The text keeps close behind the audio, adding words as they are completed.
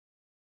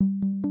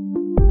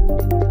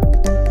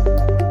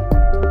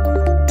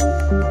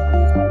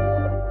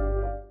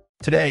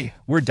Today,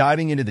 we're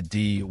diving into the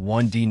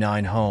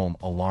D1D9 home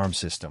alarm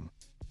system,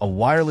 a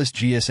wireless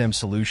GSM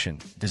solution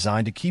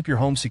designed to keep your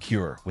home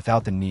secure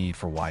without the need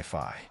for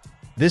Wi-Fi.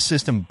 This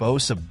system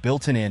boasts a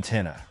built-in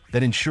antenna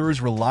that ensures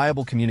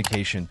reliable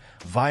communication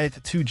via the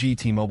 2G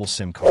T-Mobile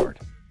SIM card.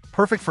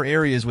 Perfect for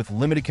areas with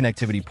limited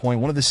connectivity.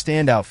 One of the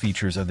standout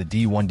features of the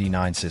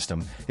D1D9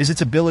 system is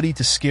its ability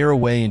to scare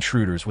away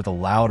intruders with a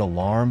loud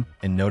alarm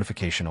and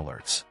notification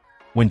alerts.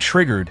 When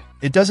triggered,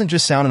 it doesn't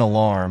just sound an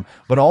alarm,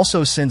 but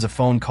also sends a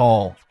phone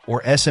call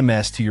or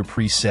SMS to your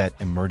preset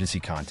emergency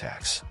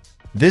contacts.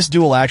 This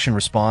dual-action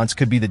response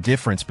could be the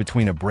difference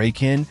between a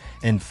break-in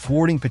and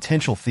thwarting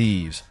potential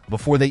thieves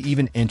before they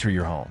even enter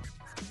your home.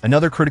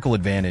 Another critical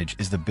advantage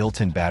is the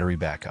built-in battery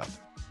backup.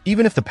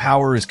 Even if the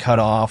power is cut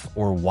off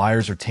or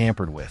wires are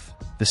tampered with,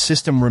 the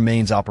system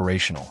remains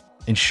operational,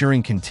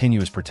 ensuring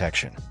continuous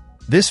protection.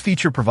 This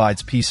feature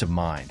provides peace of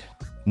mind,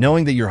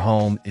 knowing that your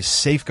home is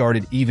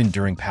safeguarded even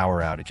during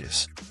power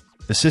outages.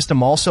 The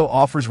system also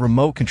offers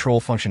remote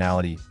control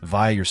functionality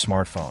via your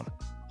smartphone,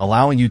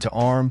 allowing you to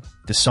arm,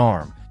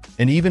 disarm,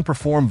 and even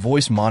perform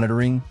voice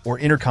monitoring or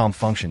intercom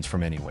functions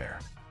from anywhere.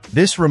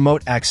 This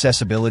remote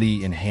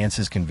accessibility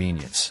enhances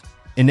convenience,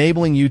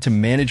 enabling you to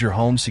manage your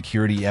home's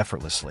security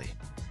effortlessly.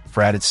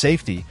 For added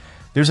safety,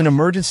 there's an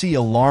emergency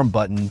alarm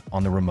button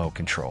on the remote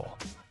control.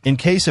 In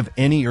case of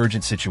any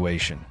urgent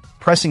situation,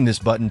 pressing this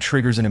button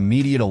triggers an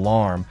immediate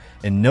alarm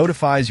and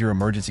notifies your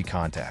emergency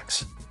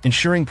contacts,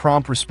 ensuring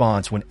prompt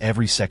response when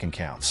every second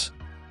counts.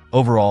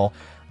 Overall,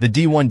 the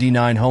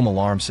D1D9 home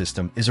alarm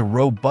system is a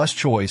robust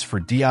choice for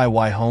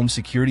DIY home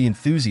security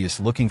enthusiasts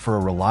looking for a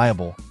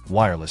reliable,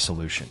 wireless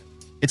solution.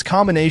 Its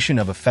combination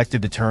of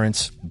effective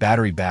deterrence,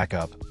 battery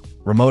backup,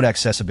 remote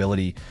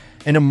accessibility,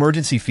 and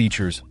emergency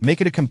features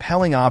make it a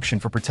compelling option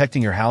for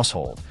protecting your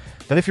household.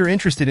 But if you're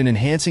interested in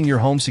enhancing your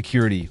home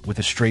security with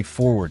a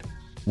straightforward,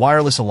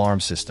 wireless alarm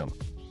system,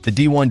 the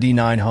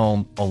D1D9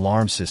 home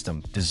alarm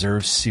system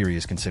deserves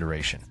serious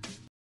consideration.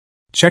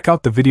 Check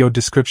out the video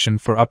description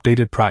for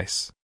updated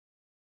price.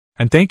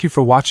 And thank you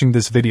for watching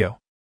this video.